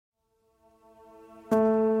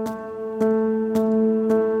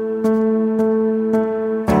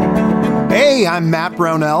Hey, I'm Matt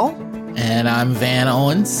Brownell. And I'm Van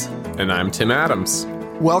Owens. And I'm Tim Adams.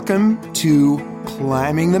 Welcome to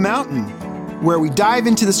Climbing the Mountain, where we dive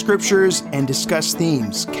into the scriptures and discuss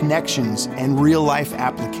themes, connections, and real-life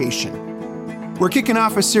application. We're kicking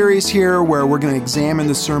off a series here where we're going to examine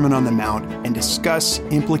the Sermon on the Mount and discuss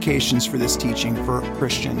implications for this teaching for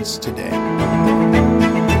Christians today.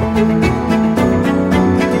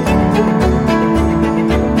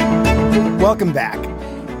 Welcome back.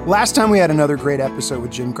 Last time we had another great episode with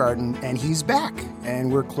Jim Garden, and he's back,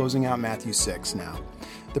 and we're closing out Matthew 6 now.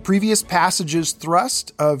 The previous passage's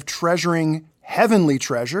thrust of treasuring heavenly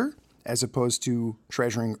treasure, as opposed to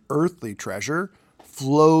treasuring earthly treasure,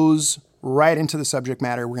 flows right into the subject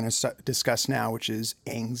matter we're going to discuss now, which is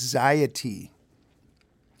anxiety.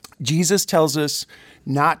 Jesus tells us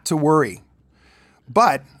not to worry,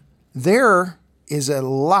 but there is a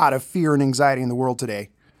lot of fear and anxiety in the world today.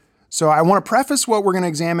 So I want to preface what we're going to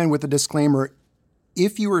examine with a disclaimer.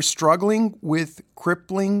 If you are struggling with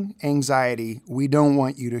crippling anxiety, we don't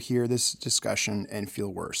want you to hear this discussion and feel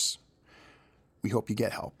worse. We hope you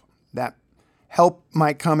get help. That help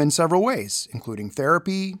might come in several ways, including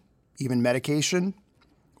therapy, even medication.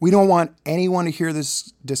 We don't want anyone to hear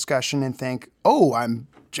this discussion and think, oh, I'm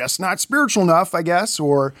just not spiritual enough, I guess,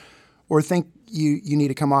 or think you need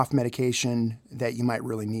to come off medication that you might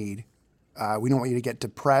really need. We don't want you to get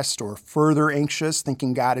depressed or further anxious,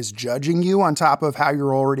 thinking God is judging you on top of how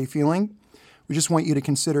you're already feeling. We just want you to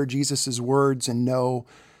consider Jesus' words and know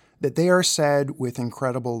that they are said with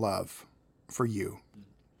incredible love for you.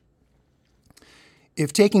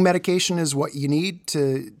 If taking medication is what you need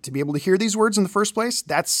to be able to hear these words in the first place,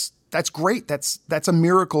 that's great. That's a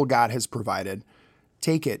miracle God has provided.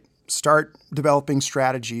 Take it. Start developing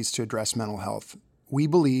strategies to address mental health. We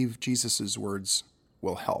believe Jesus' words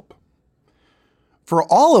will help. For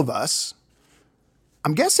all of us,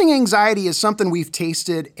 I'm guessing anxiety is something we've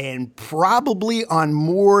tasted, and probably on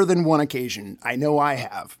more than one occasion. I know I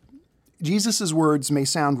have. Jesus' words may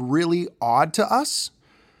sound really odd to us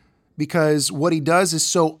because what he does is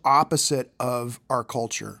so opposite of our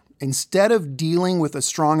culture. Instead of dealing with a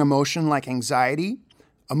strong emotion like anxiety,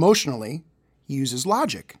 emotionally, he uses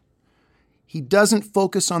logic. He doesn't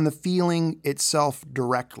focus on the feeling itself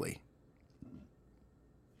directly.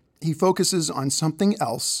 He focuses on something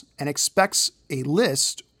else and expects a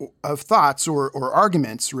list of thoughts or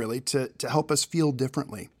arguments, really, to help us feel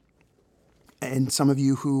differently. And some of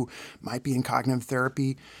you who might be in cognitive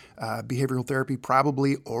therapy, behavioral therapy,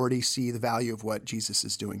 probably already see the value of what Jesus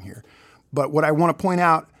is doing here. But what I want to point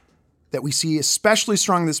out that we see especially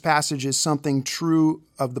strong in this passage is something true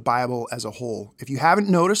of the Bible as a whole. If you haven't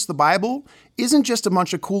noticed, the Bible isn't just a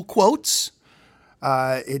bunch of cool quotes.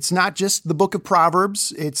 It's not just the book of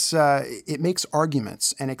Proverbs. It makes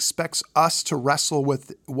arguments and expects us to wrestle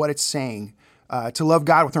with what it's saying, to love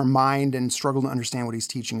God with our mind and struggle to understand what he's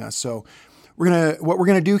teaching us. So what we're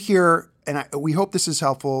gonna do here, and we hope this is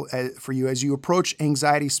helpful for you as you approach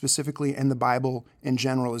anxiety specifically in the Bible in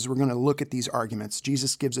general, is we're going to look at these arguments.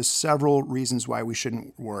 Jesus gives us several reasons why we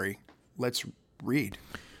shouldn't worry. Let's read.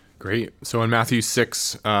 Great. So in Matthew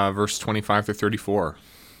 6, verse 25 to 34,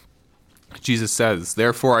 Jesus says,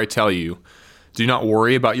 "Therefore I tell you, do not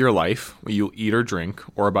worry about your life, what you will eat or drink,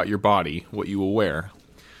 or about your body, what you will wear.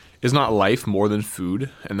 Is not life more than food,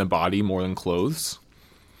 and the body more than clothes?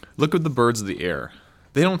 Look at the birds of the air.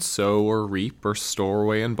 They don't sow or reap or store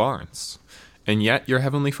away in barns, and yet your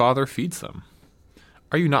heavenly Father feeds them.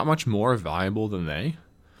 Are you not much more valuable than they?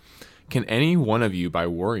 Can any one of you, by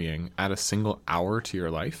worrying, add a single hour to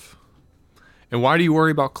your life? And why do you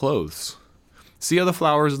worry about clothes? See how the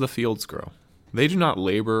flowers of the fields grow. They do not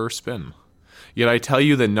labor or spin. Yet I tell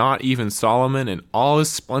you that not even Solomon in all his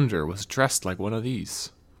splendor was dressed like one of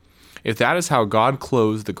these. If that is how God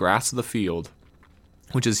clothes the grass of the field,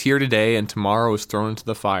 which is here today and tomorrow is thrown into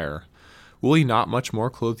the fire, will he not much more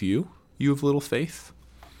clothe you, you of little faith?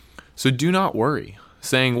 So do not worry,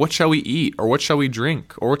 saying, what shall we eat, or what shall we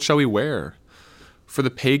drink, or what shall we wear? For the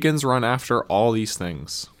pagans run after all these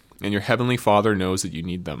things, and your heavenly Father knows that you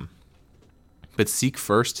need them. But seek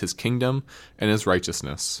first his kingdom and his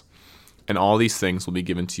righteousness, and all these things will be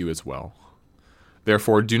given to you as well.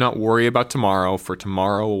 Therefore, do not worry about tomorrow, for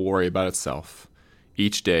tomorrow will worry about itself.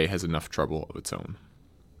 Each day has enough trouble of its own."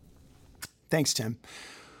 Thanks, Tim.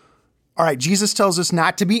 All right, Jesus tells us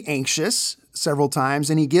not to be anxious several times,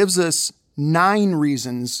 and he gives us 9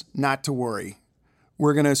 reasons not to worry.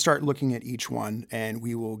 We're going to start looking at each one, and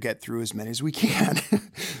we will get through as many as we can.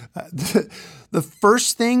 The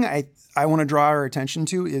first thing I want to draw our attention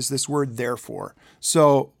to is this word therefore.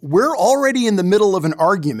 So we're already in the middle of an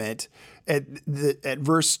argument at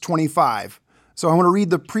verse 25. So I want to read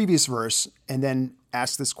the previous verse and then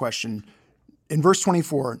ask this question. In verse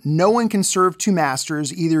 24, no one can serve two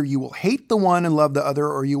masters. Either you will hate the one and love the other,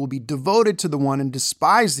 or you will be devoted to the one and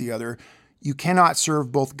despise the other. You cannot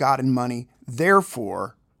serve both God and money.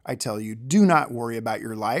 Therefore, I tell you, do not worry about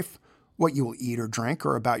your life, what you will eat or drink,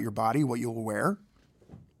 or about your body, what you will wear.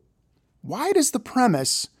 Why does the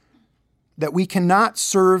premise that we cannot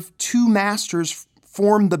serve two masters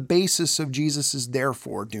form the basis of Jesus'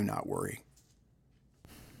 therefore, do not worry?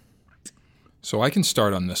 So I can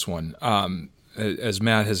start on this one. As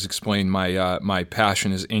Matt has explained, my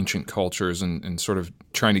passion is ancient cultures and sort of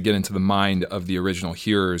trying to get into the mind of the original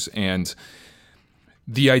hearers. And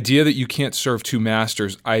the idea that you can't serve two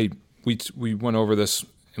masters, we went over this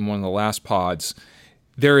in one of the last pods.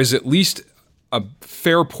 There is at least a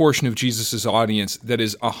fair portion of Jesus' audience that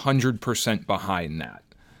is 100% behind that.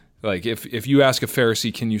 Like if you ask a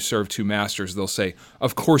Pharisee, can you serve two masters? They'll say,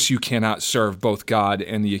 of course you cannot serve both God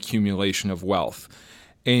and the accumulation of wealth.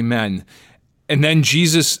 Amen. And then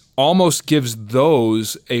Jesus almost gives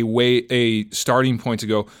those a starting point to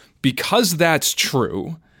go, because that's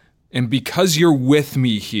true, and because you're with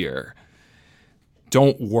me here,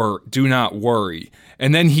 do not worry.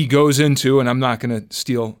 And then he goes into, and I'm going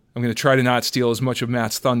to try to not steal as much of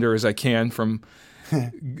Matt's thunder as I can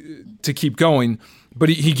to keep going. But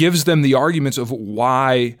he gives them the arguments of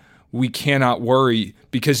why we cannot worry,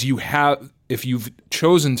 because if you've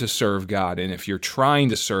chosen to serve God, and if you're trying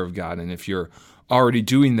to serve God, and if you're already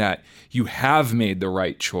doing that, you have made the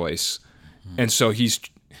right choice. And so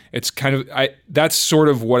that's sort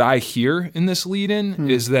of what I hear in this lead-in,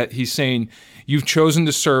 is that he's saying, you've chosen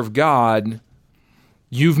to serve God,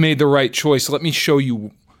 you've made the right choice. Let me show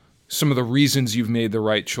you some of the reasons you've made the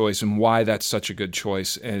right choice and why that's such a good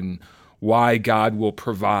choice, and why God will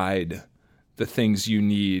provide the things you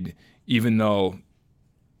need, even though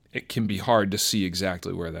it can be hard to see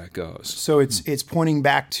exactly where that goes. So it's pointing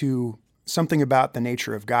back to something about the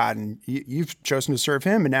nature of God, and you've chosen to serve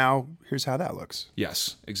him, and now here's how that looks.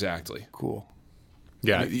 Yes, exactly. Cool.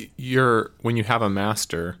 Yeah, when you have a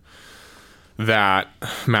master, that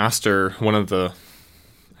master, one of the,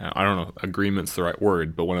 I don't know, agreement's the right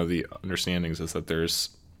word, but one of the understandings is that there's,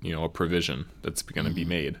 a provision that's going to be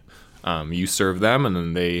made. You serve them, and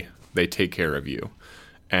then they take care of you.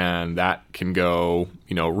 And that can go,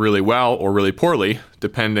 really well or really poorly,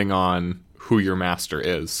 depending on who your master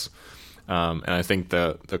is. And I think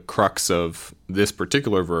the crux of this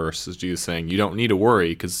particular verse is Jesus saying, you don't need to worry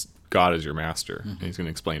because God is your master. And he's going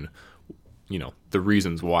to explain, the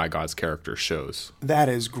reasons why God's character shows. That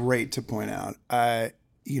is great to point out.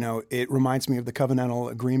 It reminds me of the covenantal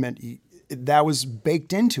agreement that was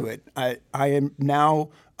baked into it. I am now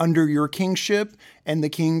under your kingship, and the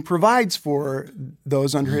king provides for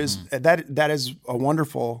those under his. That is a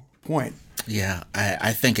wonderful point. Yeah,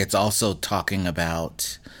 I think it's also talking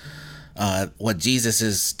about what Jesus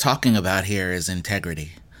is talking about here is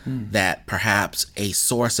integrity. That perhaps a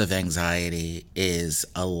source of anxiety is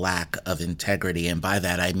a lack of integrity. And by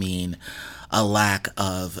that, I mean a lack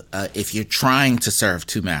of, if you're trying to serve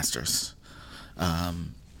two masters,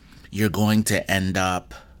 you're going to end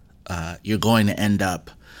up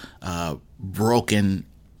broken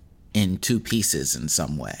in two pieces in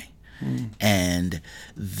some way. And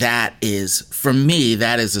that is, for me,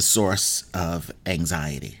 that is a source of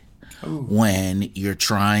anxiety. Ooh. When you're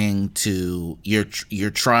trying to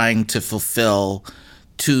fulfill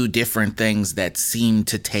two different things that seem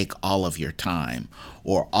to take all of your time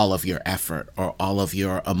or all of your effort or all of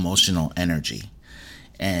your emotional energy.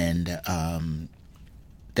 And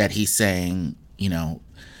that he's saying,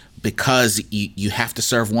 because you have to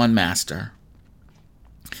serve one master,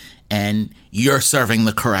 and you're serving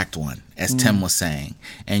the correct one, as Tim was saying,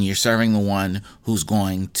 and you're serving the one who's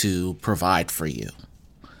going to provide for you.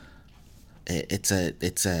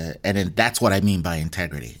 And that's what I mean by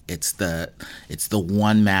integrity. It's the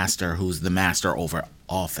one master who's the master over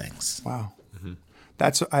all things. Wow.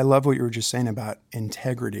 I love what you were just saying about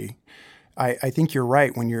integrity. I think you're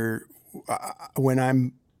right. When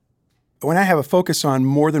I have a focus on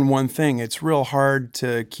more than one thing, it's real hard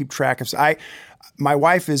to keep track of. My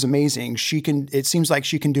wife is amazing. It seems like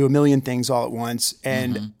she can do a million things all at once.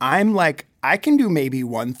 And I'm like, I can do maybe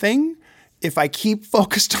one thing if I keep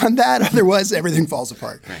focused on that. Otherwise, everything falls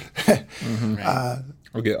apart. Right.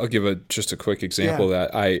 I'll give just a quick example of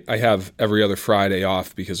that. I have every other Friday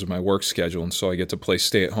off because of my work schedule, and so I get to play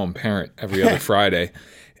stay-at-home parent every other Friday.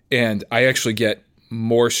 And I actually get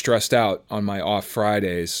more stressed out on my off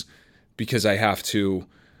Fridays because I have to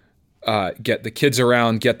get the kids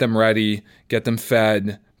around, get them ready, get them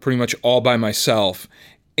fed, pretty much all by myself,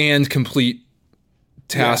 and complete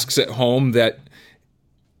tasks at home that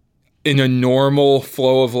in a normal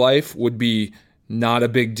flow of life would be not a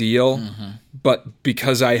big deal. But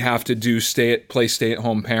because I have to play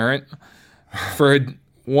stay-at-home parent for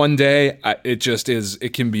one day,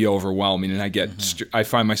 it can be overwhelming, and I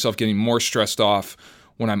find myself getting more stressed off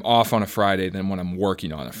when I'm off on a Friday than when I'm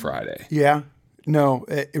working on a Friday. Yeah. No,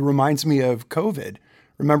 it reminds me of COVID.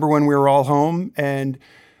 Remember when we were all home and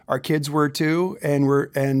our kids were too,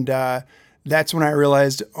 and that's when I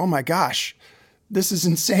realized, oh my gosh, this is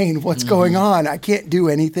insane. What's going on? I can't do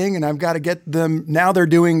anything, and I've got to get them. Now they're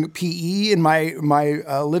doing PE in my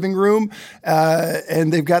living room,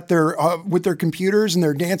 and they've got their with their computers, and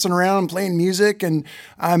they're dancing around and playing music, and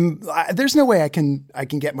there's no way I can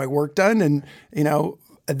get my work done, and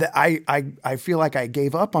I feel like I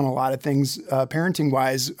gave up on a lot of things parenting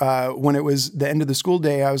wise when it was the end of the school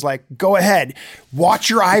day. I was like, go ahead, watch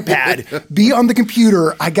your iPad, be on the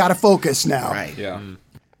computer. I got to focus now. Right. Yeah.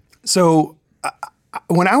 So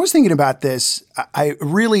when I was thinking about this, I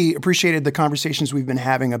really appreciated the conversations we've been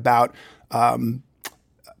having about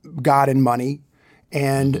God and money.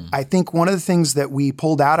 And I think one of the things that we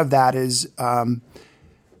pulled out of that is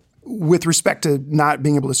with respect to not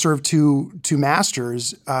being able to serve two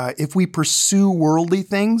masters, if we pursue worldly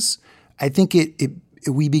things, I think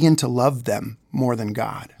we begin to love them more than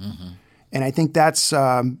God. And I think that's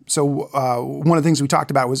one of the things we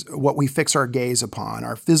talked about was what we fix our gaze upon.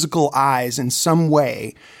 Our physical eyes in some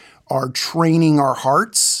way are training our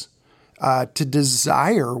hearts to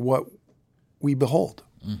desire what we behold.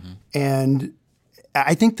 And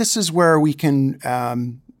I think this is where we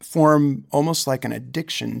can form almost like an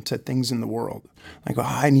addiction to things in the world. Like, oh,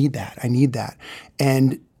 I need that.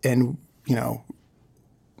 And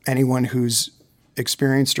anyone who's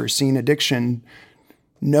experienced or seen addiction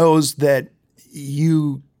knows that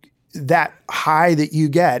that high that you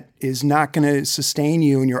get is not going to sustain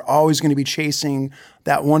you, and you're always going to be chasing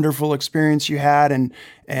that wonderful experience you had, and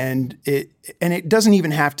it doesn't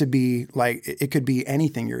even have to be like, it could be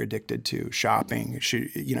anything you're addicted to, shopping,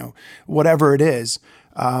 whatever it is.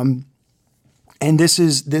 And this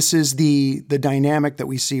is the dynamic that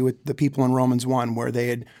we see with the people in Romans 1, where they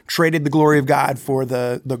had traded the glory of God for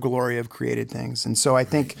the glory of created things. And so I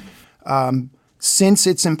think since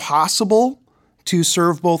it's impossible to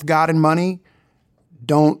serve both God and money,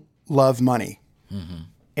 don't love money.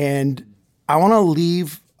 And I want to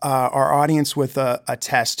leave our audience with a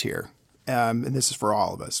test here, and this is for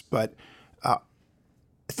all of us, but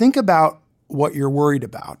think about what you're worried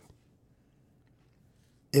about.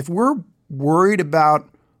 If we're worried about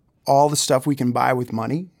all the stuff we can buy with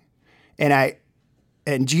money, and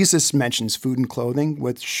Jesus mentions food and clothing,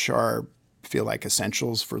 which feel like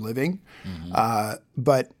essentials for living.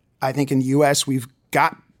 But I think in the U.S. we've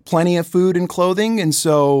got plenty of food and clothing, and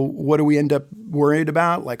so what do we end up worried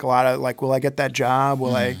about? Like a lot of will I get that job?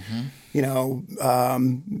 Will I,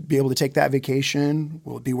 be able to take that vacation?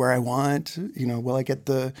 Will it be where I want? Will I get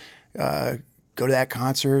go to that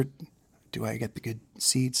concert? Do I get the good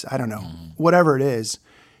seats? I don't know. Whatever it is,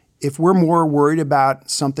 if we're more worried about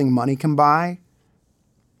something money can buy,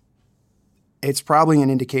 it's probably an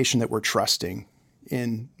indication that we're trusting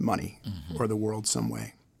in money or the world some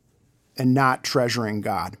way and not treasuring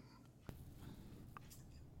God.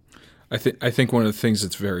 I think one of the things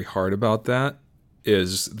that's very hard about that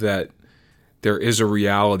is that there is a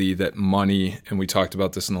reality that money, and we talked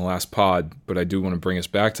about this in the last pod, but I do want to bring us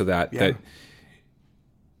back to that, that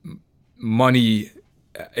money,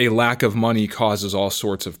 a lack of money causes all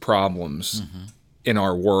sorts of problems in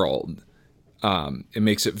our world. It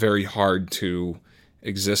makes it very hard to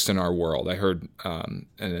exist in our world. I heard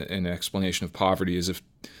an explanation of poverty is if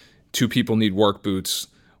two people need work boots,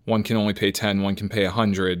 one can only pay 10, one can pay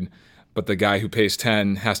 100, but the guy who pays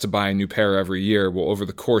 10 has to buy a new pair every year. Well, over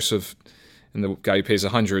the course of, and the guy who pays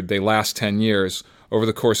 100, they last 10 years. Over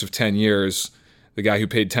the course of 10 years, the guy who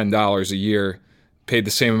paid $10 a year paid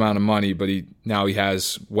the same amount of money, but he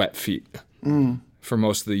has wet feet for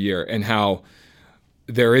most of the year. And how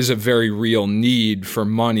there is a very real need for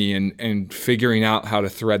money and figuring out how to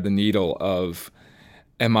thread the needle of,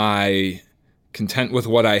 am I content with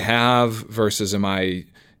what I have versus am I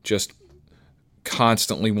just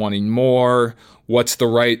constantly wanting more? What's the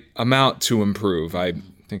right amount to improve? I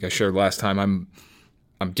think I shared last time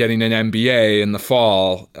I'm getting an MBA in the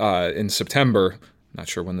fall, in September. Not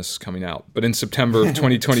sure when this is coming out, but in September of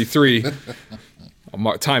 2023,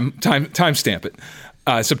 I'll time stamp it.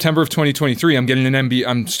 September of 2023, I'm getting an MBA.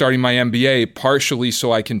 I'm starting my MBA partially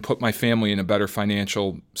so I can put my family in a better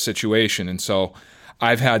financial situation. And so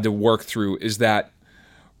I've had to work through, is that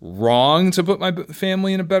wrong to put my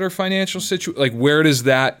family in a better financial situation? Like, where does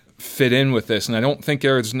that fit in with this? And I don't think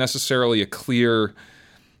there's necessarily a clear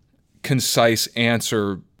concise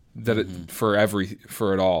answer that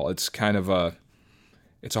for it all. It's kind of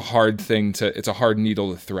it's a hard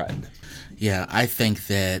needle to thread. Yeah, I think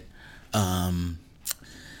that, I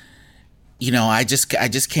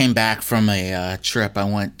just came back from a trip. I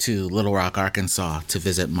went to Little Rock, Arkansas to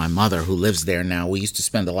visit my mother, who lives there now. We used to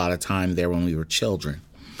spend a lot of time there when we were children.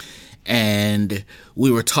 And we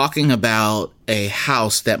were talking about a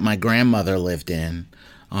house that my grandmother lived in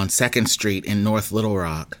on 2nd Street in North Little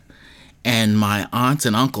Rock. And my aunts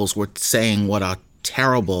and uncles were saying what a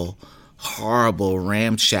terrible, horrible,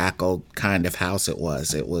 ramshackle kind of house it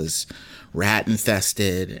was. It was rat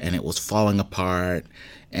infested, and it was falling apart,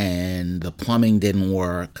 and the plumbing didn't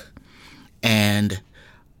work. And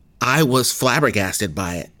I was flabbergasted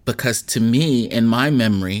by it, because to me, in my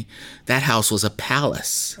memory, that house was a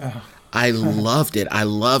palace. I loved it. I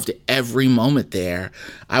loved every moment there.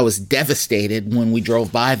 I was devastated when we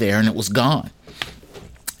drove by there and it was gone.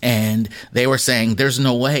 And they were saying, there's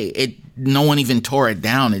no way. No one even tore it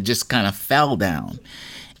down. It just kind of fell down.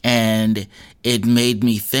 And it made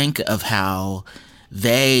me think of how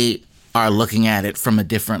they are looking at it from a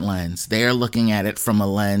different lens. They are looking at it from a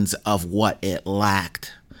lens of what it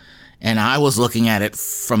lacked. And I was looking at it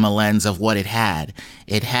from a lens of what it had.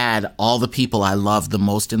 It had all the people I loved the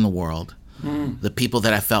most in the world, the people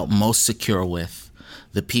that I felt most secure with,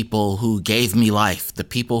 the people who gave me life, the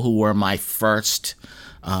people who were my first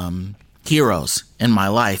heroes in my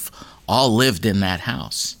life, all lived in that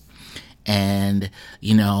house. And,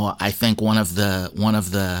 I think one of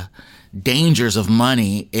the dangers of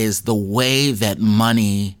money is the way that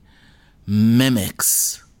money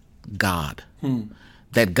mimics God.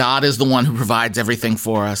 That God is the one who provides everything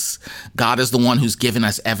for us. God is the one who's given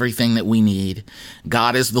us everything that we need.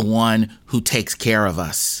 God is the one who takes care of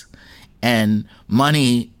us. And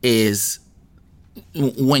money is,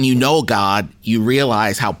 when you know God, you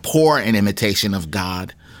realize how poor an imitation of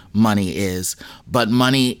God money is. But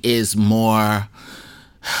money is more,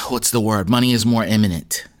 Money is more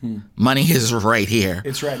imminent. Money is right here.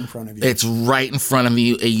 It's right in front of you. It's right in front of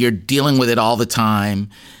you. You're dealing with it all the time.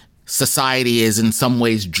 Society is in some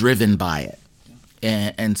ways driven by it.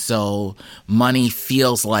 And so money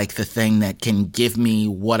feels like the thing that can give me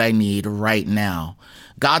what I need right now.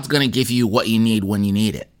 God's going to give you what you need when you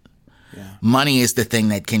need it. Yeah. Money is the thing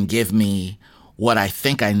that can give me what I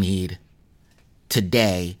think I need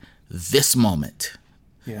today, this moment.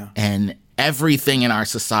 Yeah. And everything in our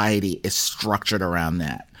society is structured around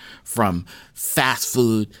that. From fast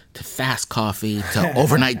food to fast coffee to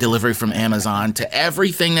overnight delivery from Amazon to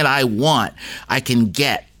everything that I want, I can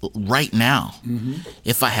get right now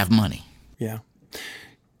if I have money. Yeah.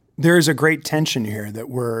 There's a great tension here that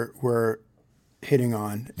we're hitting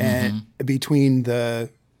on, and between the,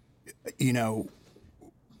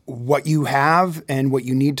 what you have and what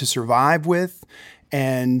you need to survive with,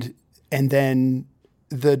 and then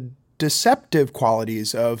the deceptive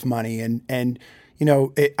qualities of money. And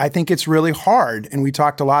I think it's really hard. And we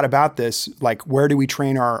talked a lot about this, like, where do we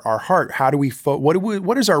train our heart? How do we,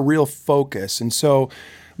 what is our real focus? And so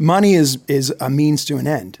money is a means to an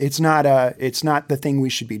end. It's not the thing we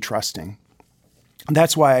should be trusting. And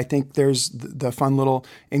that's why I think there's the fun little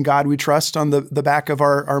 "In God We Trust" on the back of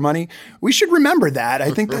our money. We should remember that.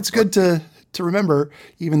 I think that's good to remember,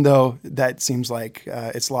 even though that seems like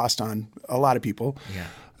it's lost on a lot of people. Yeah,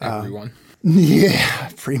 everyone.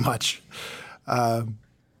 Yeah, pretty much.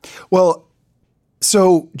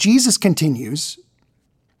 So Jesus continues,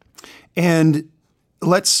 and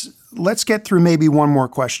let's get through maybe one more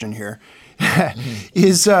question here.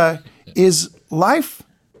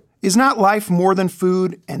 Is not life more than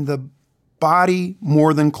food, and the body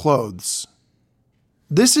more than clothes?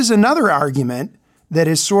 This is another argument that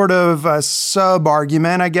is sort of a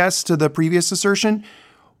sub-argument, I guess, to the previous assertion.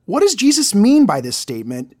 What does Jesus mean by this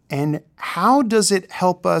statement, and how does it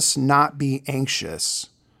help us not be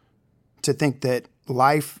anxious to think that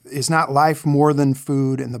life is not life more than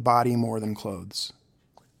food and the body more than clothes?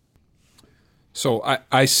 So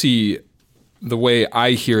I see, the way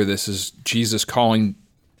I hear this is Jesus calling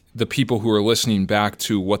the people who are listening back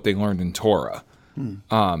to what they learned in Torah.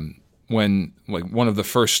 When, like, one of the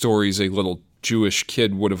first stories a little Jewish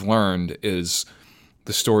kid would have learned is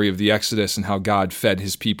the story of the Exodus and how God fed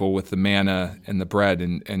his people with the manna and the bread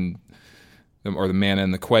or the manna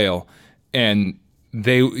and the quail. And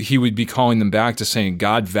he would be calling them back to saying,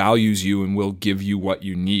 God values you and will give you what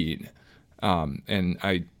you need. And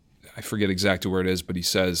I forget exactly where it is, but he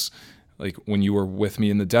says, like, when you were with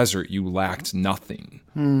me in the desert, you lacked nothing.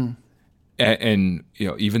 And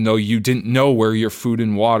even though you didn't know where your food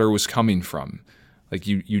and water was coming from, like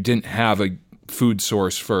you didn't have a food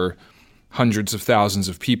source for hundreds of thousands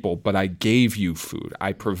of people, but I gave you food.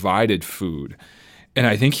 I provided food. And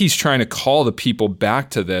I think he's trying to call the people back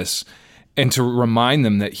to this and to remind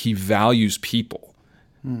them that he values people,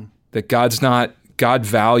 that God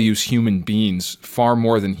values human beings far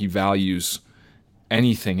more than he values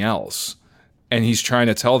anything else. And he's trying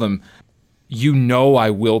to tell them, I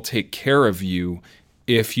will take care of you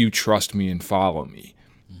if you trust me and follow me.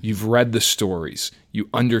 You've read the stories. You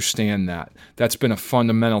understand that. That's been a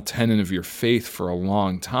fundamental tenet of your faith for a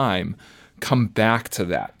long time. Come back to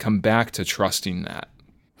that. Come back to trusting that.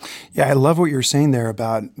 Yeah, I love what you're saying there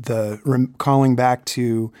about calling back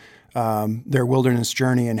to their wilderness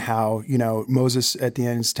journey and how, Moses at the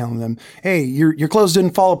end is telling them, hey, your clothes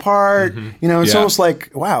didn't fall apart. It's almost like,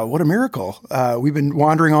 wow, what a miracle. We've been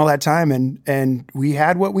wandering all that time and we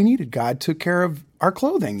had what we needed. God took care of our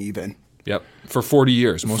clothing even. Yep. For 40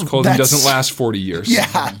 years. Most clothing doesn't last 40 years.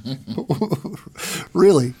 Yeah.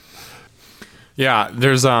 Really. Yeah.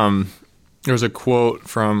 There's a quote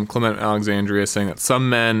from Clement Alexandria saying that some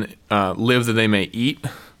men live that they may eat,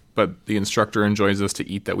 but the instructor enjoins us to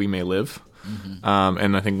eat that we may live.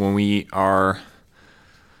 And I think when we are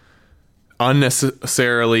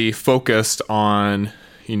unnecessarily focused on,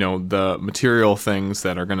 the material things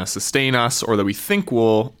that are going to sustain us or that we think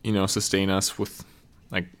will, sustain us with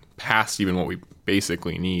like past even what we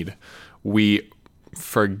basically need, we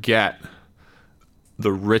forget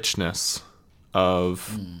the richness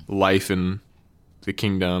of life in the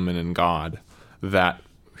kingdom and in God that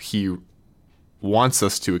he wants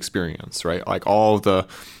us to experience, right? Like all of the,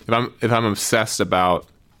 if I'm obsessed about,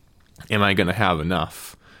 am I going to have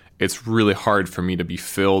enough? It's really hard for me to be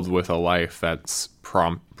filled with a life that's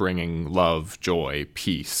bringing love, joy,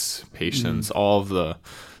 peace, patience, all of the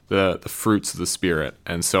fruits of the Spirit.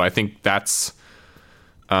 And so I think that's,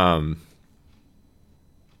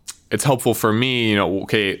 it's helpful for me,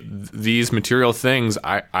 these material things,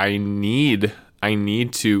 I need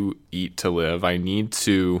to eat to live. I need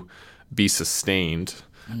to be sustained,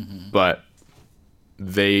 but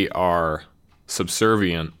they are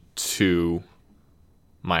subservient to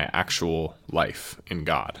my actual life in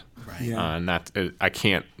God. Right. Yeah. And that I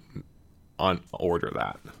can't unorder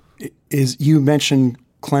that. You mentioned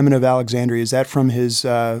Clement of Alexandria. Is that from his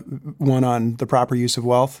one on the proper use of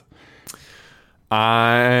wealth?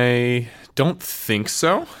 I don't think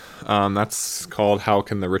so. That's called How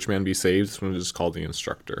Can the Rich Man Be Saved? This one is called The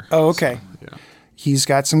Instructor. Oh, okay. So, yeah. He's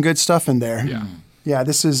got some good stuff in there. Yeah. Yeah,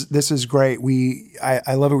 this is great.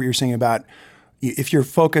 I love what you're saying about if you're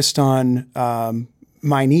focused on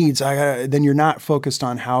my needs, then you're not focused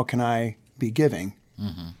on how can I be giving,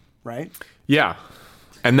 right? Yeah.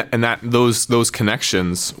 And that those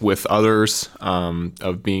connections with others,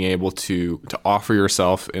 of being able to offer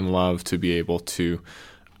yourself in love, to be able to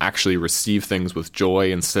actually receive things with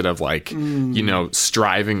joy instead of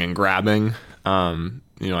striving and grabbing.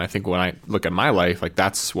 I think when I look at my life, like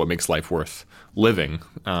that's what makes life worth living.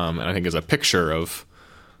 And I think is a picture of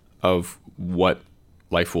what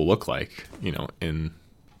life will look like, in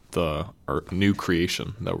the new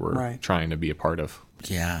creation that we're trying to be a part of.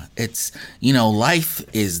 Yeah, it's life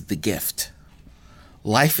is the gift.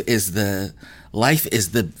 Life is the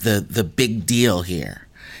big deal here,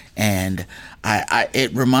 and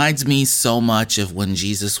it reminds me so much of when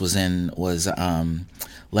Jesus was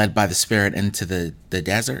led by the Spirit into the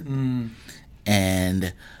desert,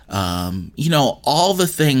 and all the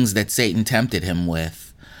things that Satan tempted him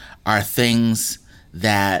with are things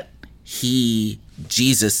that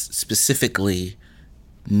Jesus specifically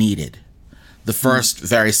needed. The first,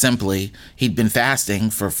 very simply, he'd been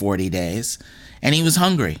fasting for 40 days and he was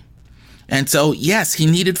hungry. And so, yes, he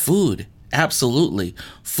needed food. Absolutely.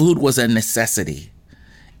 Food was a necessity.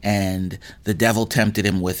 And the devil tempted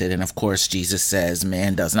him with it. And of course, Jesus says,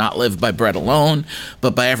 man does not live by bread alone,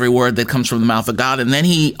 but by every word that comes from the mouth of God. And then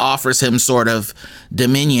he offers him sort of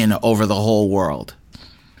dominion over the whole world,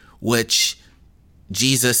 which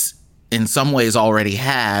Jesus in some ways already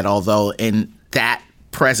had, although in that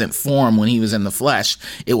present form when he was in the flesh,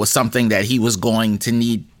 it was something that he was going to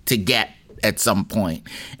need to get at some point.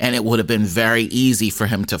 And it would have been very easy for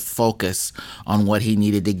him to focus on what he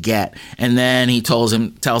needed to get. And then he tells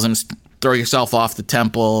him, throw yourself off the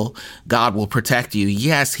temple. God will protect you.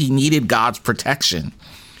 Yes, he needed God's protection.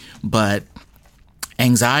 But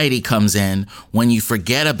anxiety comes in when you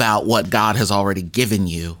forget about what God has already given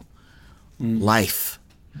you. Life,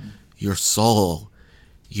 your soul,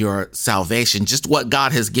 your salvation, just what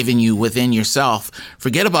God has given you within yourself.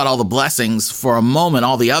 Forget about all the blessings for a moment,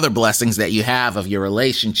 all the other blessings that you have of your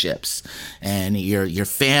relationships and your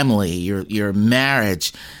family, your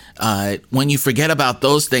marriage, when you forget about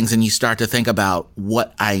those things and you start to think about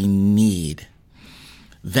what I need,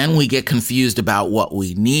 then we get confused about what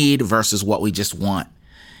we need versus what we just want.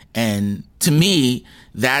 And to me,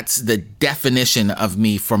 that's the definition of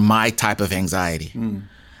me for my type of anxiety.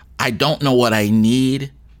 I don't know what I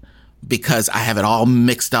need because I have it all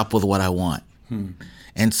mixed up with what I want.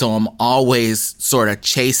 And so I'm always sort of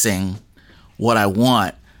chasing what I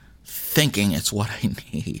want, thinking it's what I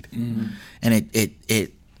need.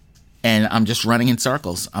 And and I'm just running in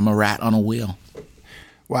circles. I'm a rat on a wheel.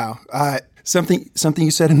 Wow. Something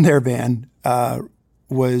you said in there, Van,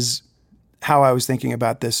 was how I was thinking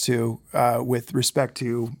about this too, with respect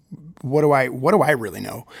to what do I really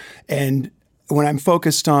know? And when I'm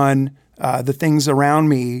focused on the things around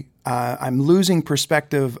me, I'm losing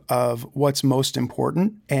perspective of what's most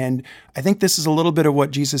important. And I think this is a little bit of what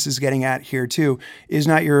Jesus is getting at here too, is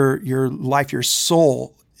not your life, your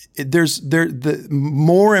soul. The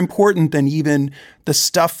more important than even the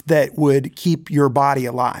stuff that would keep your body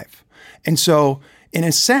alive. And so in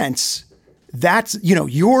a sense, that's,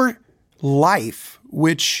 your life,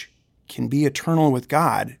 which can be eternal with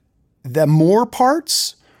God, the more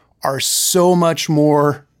parts are so much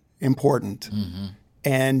more important.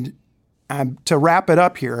 And to wrap it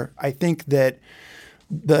up here, I think that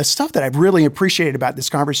the stuff that I've really appreciated about this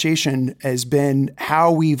conversation has been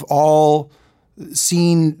how we've all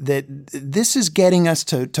seen that this is getting us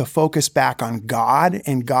to focus back on God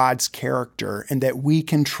and God's character, and that we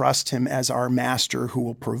can trust him as our master who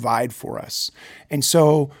will provide for us. And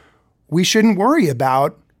so we shouldn't worry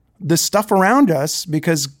about the stuff around us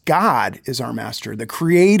because God is our master, the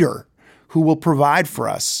creator who will provide for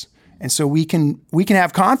us. And so we can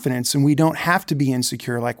have confidence, and we don't have to be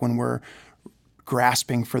insecure like when we're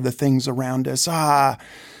grasping for the things around us.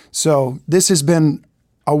 So this has been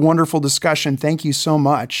a wonderful discussion. Thank you so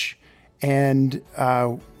much. And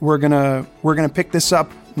we're gonna pick this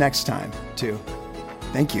up next time too.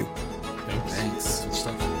 Thank you. Thanks.